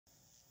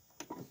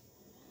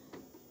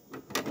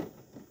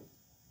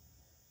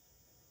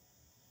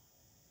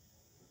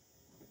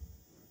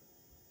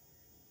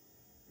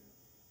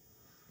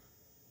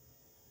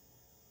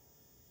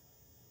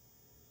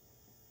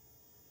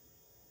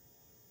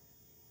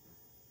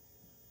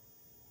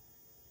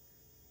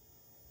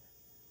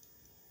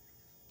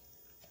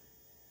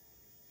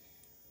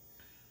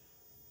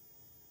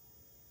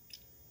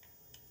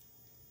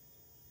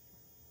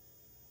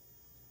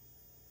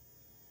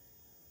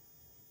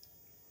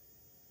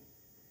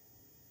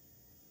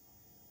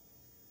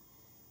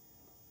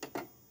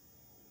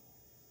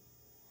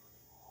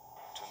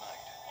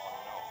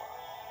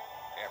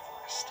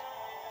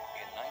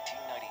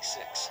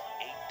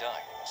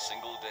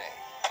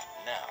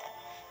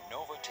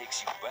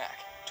takes you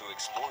back to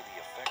explore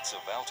the effects of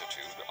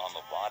altitude on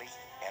the body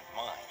and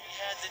mind. He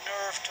had the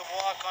nerve to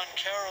walk on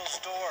Carol's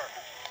door.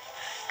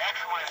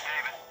 Excellent,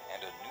 David.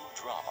 And a new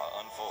drama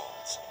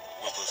unfolds.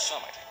 Will the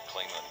summit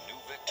claim a new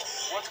victim?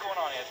 What's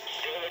going on, Ed?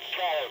 David,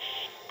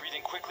 Carlos.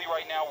 Breathing quickly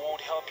right now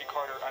won't help you,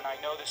 Carter, and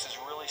I know this is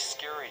really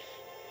scary.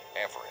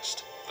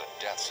 Everest, the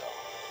death zone.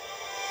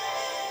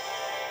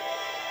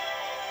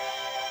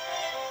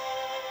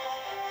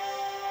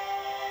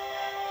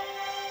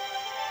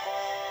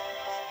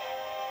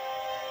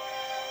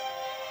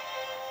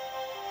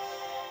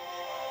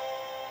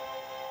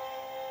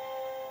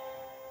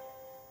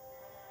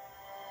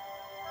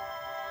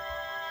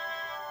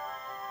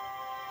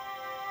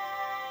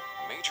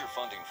 Major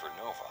funding for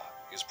NOVA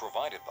is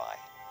provided by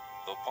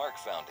the Park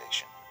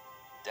Foundation,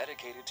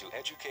 dedicated to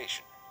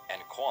education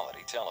and quality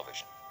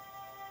television.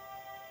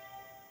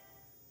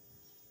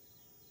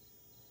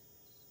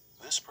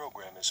 This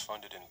program is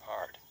funded in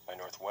part by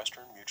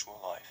Northwestern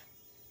Mutual Life,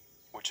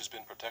 which has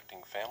been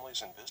protecting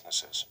families and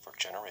businesses for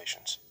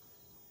generations.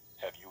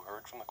 Have you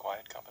heard from the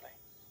quiet company?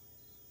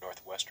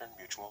 Northwestern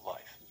Mutual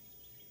Life.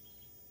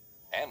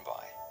 And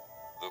by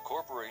the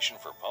Corporation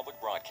for Public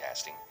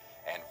Broadcasting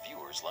and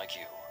viewers like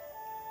you.